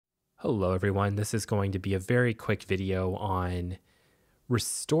Hello everyone, this is going to be a very quick video on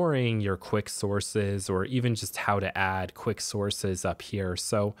restoring your quick sources or even just how to add quick sources up here.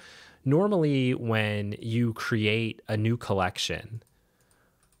 So normally when you create a new collection,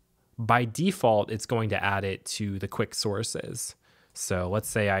 by default, it's going to add it to the quick sources. So let's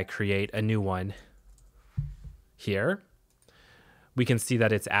say I create a new one here. We can see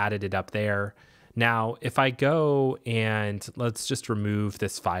that it's added it up there. Now, if I go and let's just remove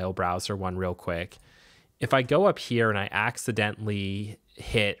this file browser one real quick. If I go up here and I accidentally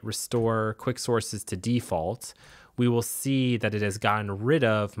hit restore quick sources to default, we will see that it has gotten rid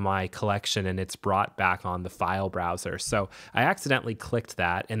of my collection and it's brought back on the file browser. So I accidentally clicked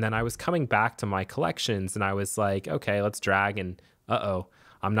that and then I was coming back to my collections and I was like, okay, let's drag and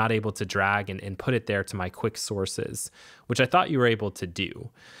I'm not able to drag and put it there to my quick sources, which I thought you were able to do.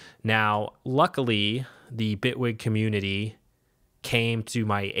 Now, luckily, the Bitwig community came to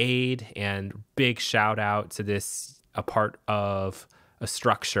my aid, and big shout out to this, a part of a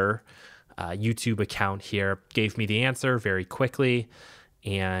structure YouTube account here, gave me the answer very quickly.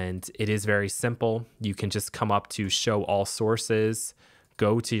 And it is very simple. You can just come up to show all sources,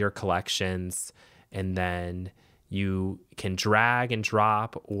 go to your collections, and then you can drag and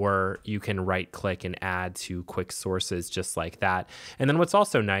drop, or you can right click and add to quick sources just like that. And then what's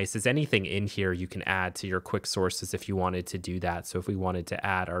also nice is anything in here you can add to your quick sources if you wanted to do that. So if we wanted to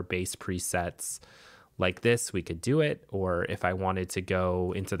add our base presets like this, we could do it. Or if I wanted to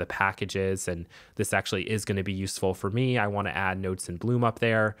go into the packages, and this actually is going to be useful for me, I want to add notes in Bloom up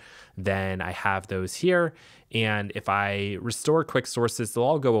there, then I have those here. And if I restore quick sources, they'll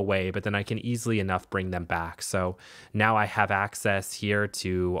all go away, but then I can easily enough bring them back. So now I have access here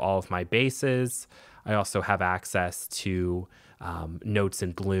to all of my bases. I also have access to notes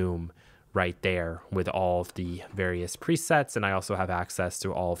in Bloom right there with all of the various presets. And I also have access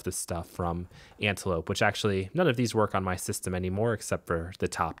to all of the stuff from Antelope, which actually none of these work on my system anymore except for the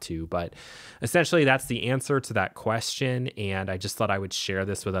top two. But essentially that's the answer to that question. And I just thought I would share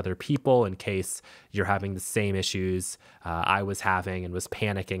this with other people in case you're having the same issues I was having and was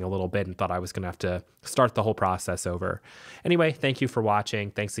panicking a little bit and thought I was going to have to start the whole process over. Anyway, thank you for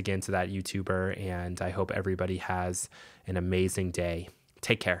watching. Thanks again to that YouTuber. And I hope everybody has an amazing day.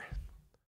 Take care.